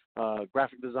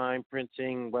graphic design,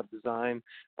 printing, web design,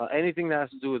 anything that has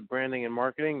to do with branding and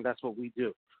marketing. That's what we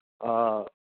do.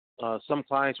 Some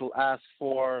clients will ask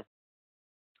for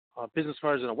business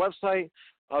cards and a website.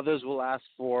 Others will ask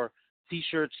for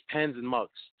T-shirts, pens, and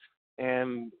mugs.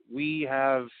 And we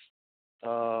have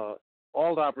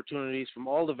all the opportunities from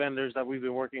all the vendors that we've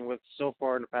been working with so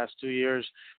far in the past 2 years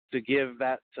to give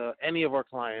that to any of our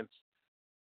clients.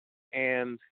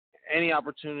 And any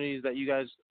opportunities that you guys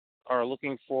are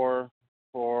looking for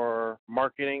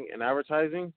marketing and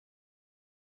advertising,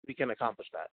 we can accomplish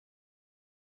that.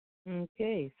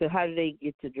 Okay. So how do they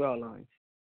get to draw lines?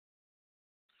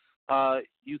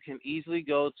 You can easily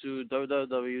go to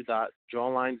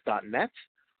www.drawlines.net,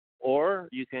 or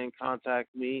you can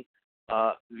contact me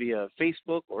via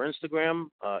Facebook or Instagram.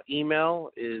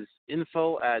 Email is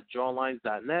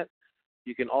info@drawlines.net.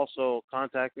 You can also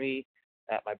contact me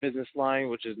at my business line,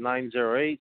 which is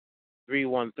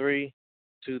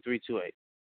 908-313-2328.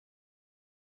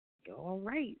 All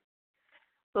right.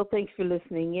 So thanks for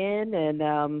listening in, and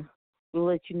we'll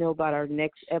let you know about our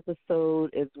next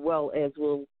episode, as well as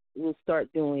we'll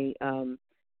start doing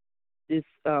this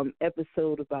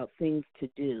episode about things to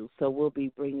do. So we'll be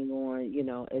bringing on,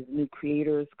 as new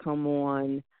creators come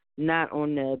on, not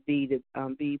on the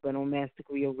B2B, but on Master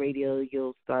Griot Radio,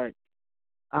 you'll start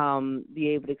be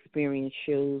able to experience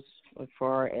shows as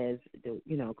far as the,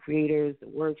 creators, the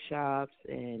workshops,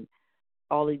 and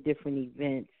all the different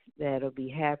events that'll be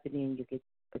happening. You get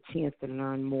a chance to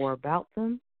learn more about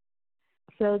them.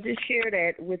 So just share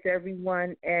that with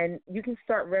everyone, and you can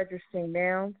start registering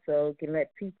now, so you can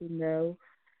let people know.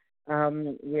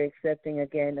 We're accepting,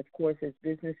 again, of course, as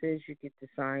businesses, you get to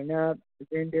sign up. The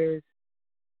vendors,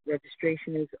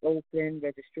 registration is open.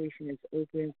 Registration is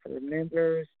open for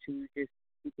members to just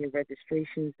get their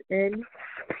registrations in.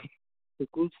 The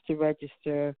groups to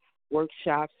register.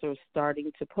 Workshops are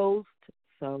starting to post,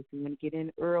 so if you want to get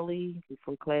in early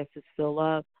before classes fill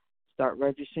up, start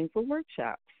registering for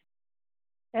workshops.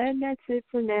 And that's it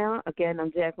for now. Again,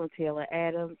 I'm Jacqueline Taylor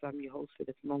Adams. I'm your host for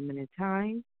this moment in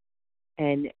time.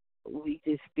 And we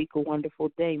just speak a wonderful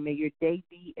day. May your day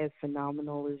be as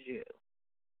phenomenal as you.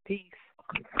 Peace.